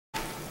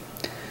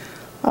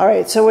All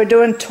right, so we're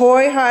doing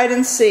toy hide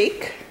and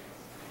seek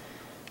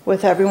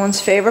with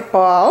everyone's favorite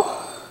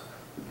ball.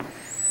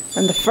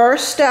 And the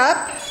first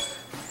step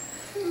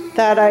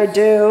that I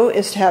do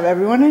is to have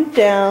everyone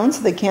down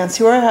so they can't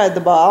see where I hide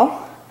the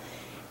ball.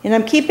 And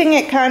I'm keeping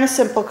it kind of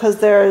simple because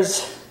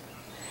there's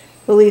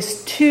at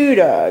least 2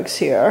 dogs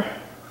here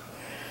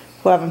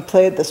who haven't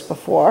played this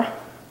before.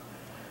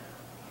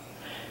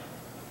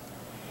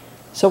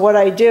 So what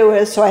I do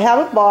is, so I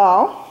have a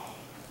ball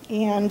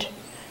and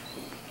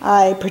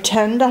I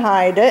pretend to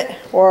hide it,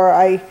 or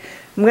I'm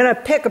going to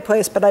pick a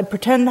place, but I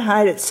pretend to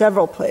hide it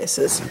several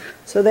places.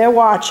 So they're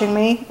watching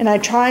me, and I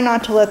try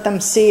not to let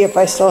them see if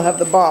I still have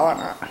the ball or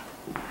not.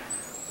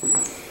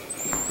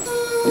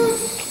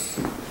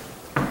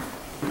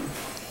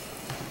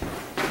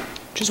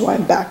 Which is why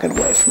I'm backing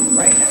away from them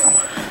right now.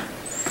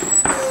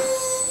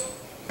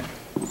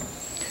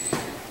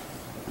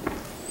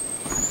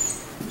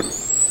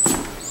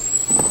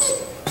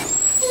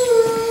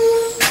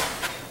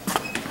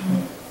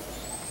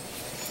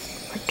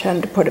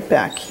 Pretend to put it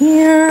back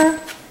here.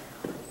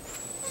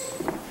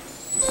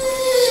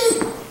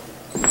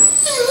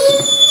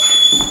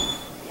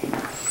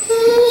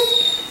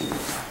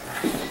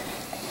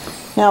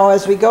 Now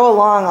as we go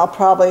along, I'll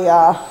probably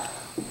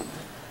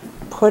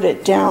put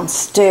it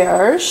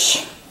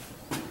downstairs.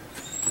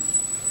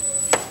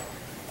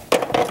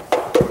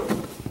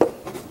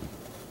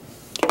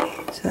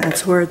 So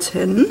that's where it's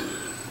hidden.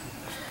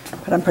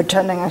 But I'm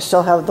pretending I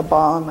still have the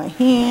ball in my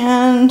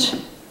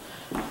hand.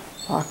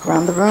 Walk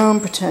around the room,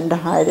 pretend to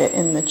hide it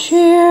in the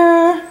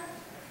chair.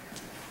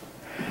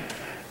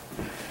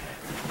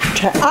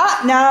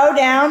 No,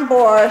 down,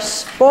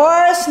 Boris.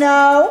 Boris,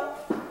 no.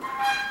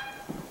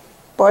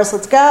 Boris,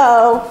 let's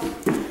go.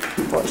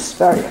 Boris is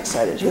very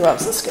excited. He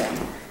loves this game.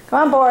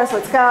 Come on, Boris,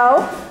 let's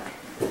go.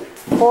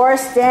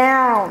 Boris,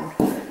 down.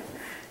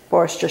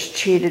 Boris just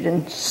cheated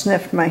and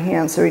sniffed my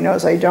hand, so he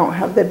knows I don't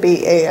have the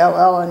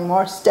B-A-L-L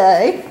anymore.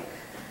 Stay.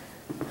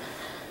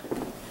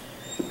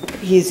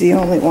 He's the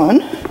only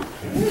one.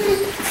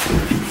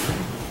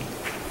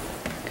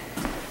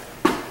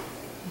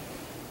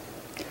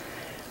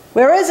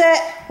 Where is it?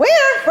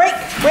 Where? Break.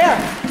 Where?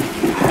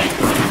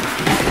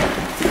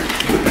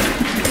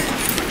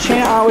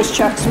 Shayna always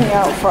checks me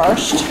out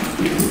first.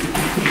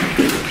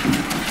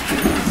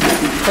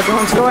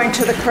 Everyone's going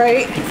to the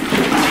crate.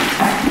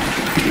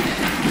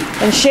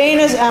 And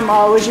Shayna's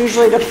MO is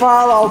usually to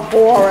follow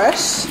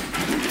Boris,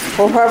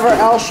 or whoever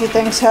else she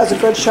thinks has a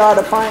good shot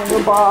at finding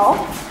the ball,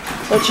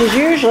 which is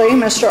usually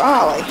Mr.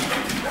 Ollie,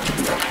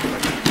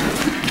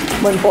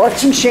 when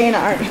Boris and Shayna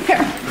aren't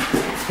here.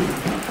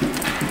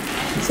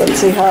 So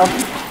let's see how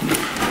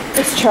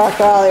it's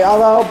tracked Ollie.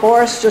 Although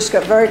Boris just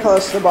got very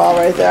close to the ball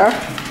right there.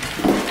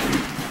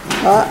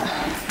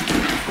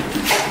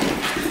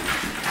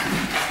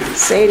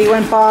 Sadie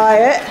went by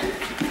it.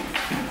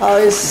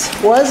 Ollie's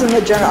was in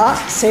the general.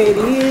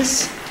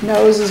 Sadie's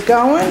nose is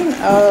going.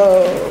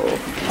 Oh.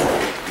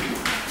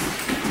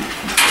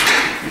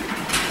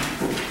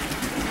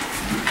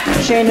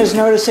 Shayna's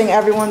noticing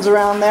everyone's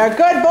around there.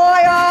 Good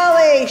boy,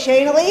 Ollie.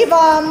 Shayna, leave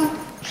him.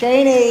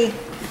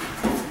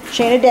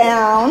 Shayna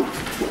down.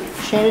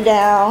 Shayna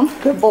down.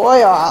 Good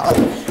boy,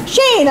 Ollie.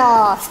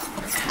 Shayna!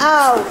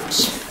 Out!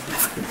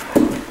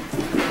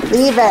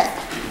 Leave it.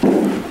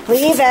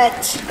 Leave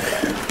it.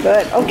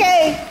 Good.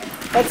 Okay.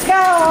 Let's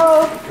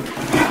go.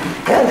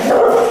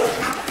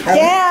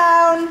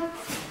 Down.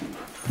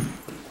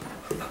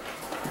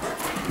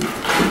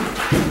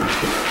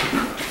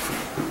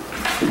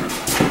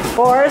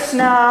 Boris,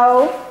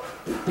 no.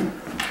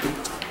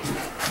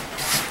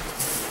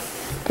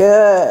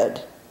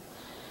 Good.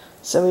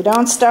 So we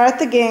don't start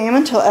the game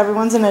until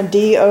everyone's in a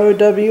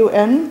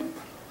DOWN.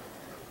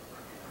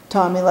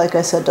 Tommy, like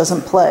I said,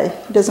 doesn't play.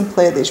 He doesn't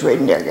play these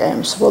reindeer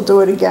games. We'll do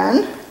it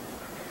again.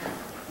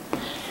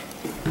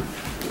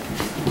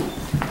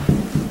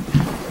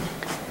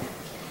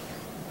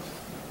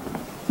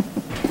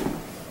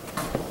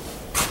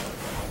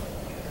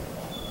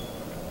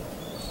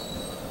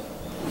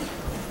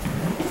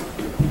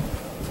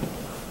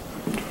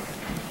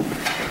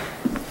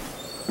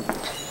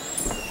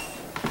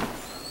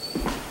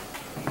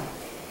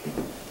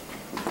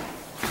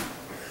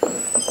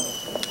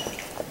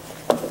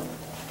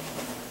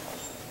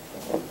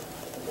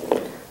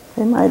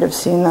 They might have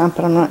seen that,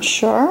 but I'm not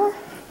sure.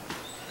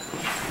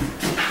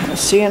 We'll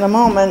see in a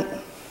moment.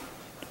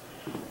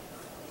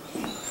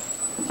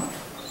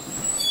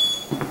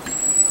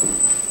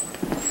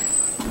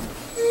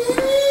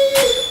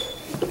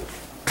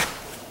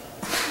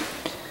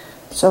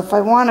 So if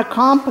I want to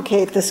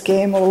complicate this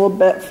game a little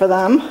bit for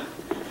them,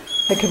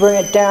 I could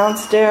bring it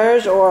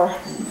downstairs or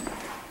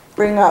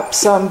bring up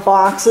some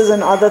boxes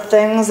and other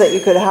things that you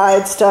could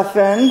hide stuff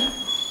in.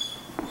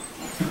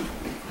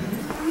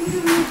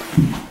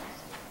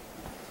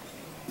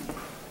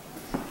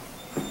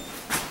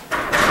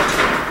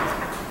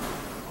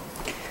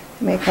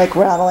 Make like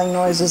rattling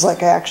noises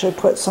like I actually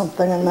put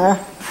something in there.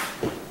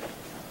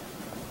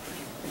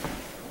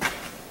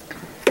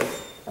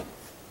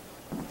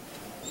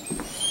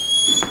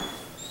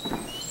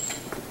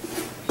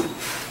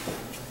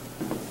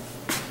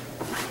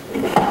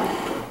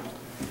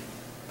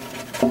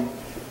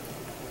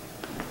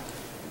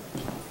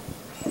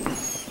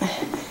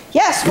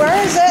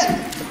 is it?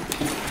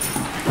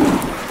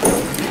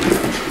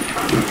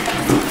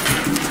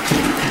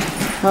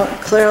 Oh,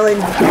 clearly.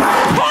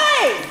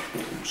 Hey!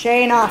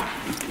 Shayna.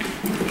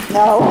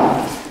 No.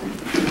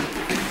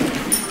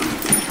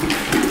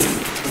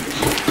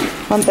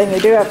 One thing you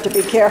do have to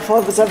be careful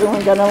of is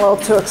everyone getting a little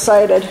too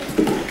excited.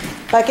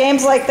 But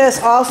games like this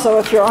also,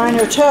 if you're on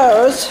your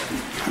toes,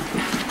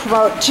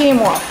 promote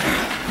teamwork.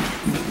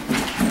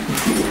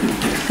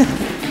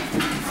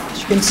 As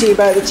you can see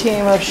by the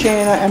team of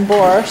Shayna and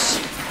Boris.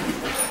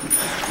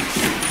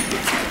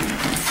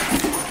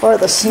 Or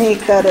the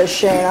sneak that is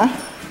Shayna.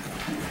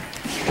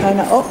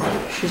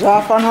 Oh, she's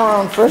off on her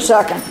own for a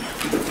second.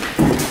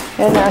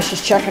 And now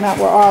she's checking out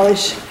where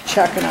Ollie's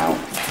checking out.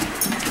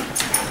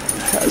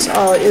 Because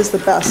Ollie is the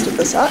best at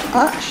this.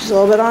 She's a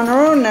little bit on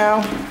her own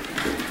now.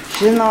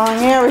 She's in the wrong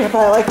area, but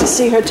I like to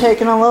see her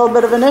taking a little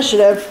bit of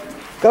initiative.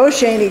 Go,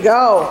 Shani,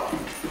 go.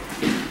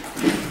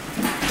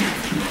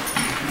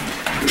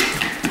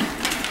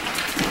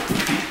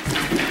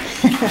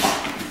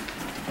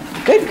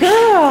 Good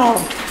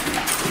girl.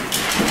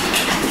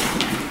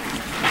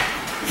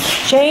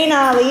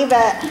 Shayna, leave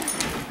it.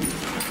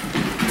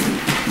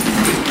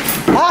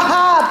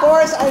 Aha,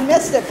 Boris, I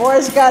missed it.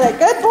 Boris got it.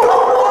 Good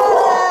boy.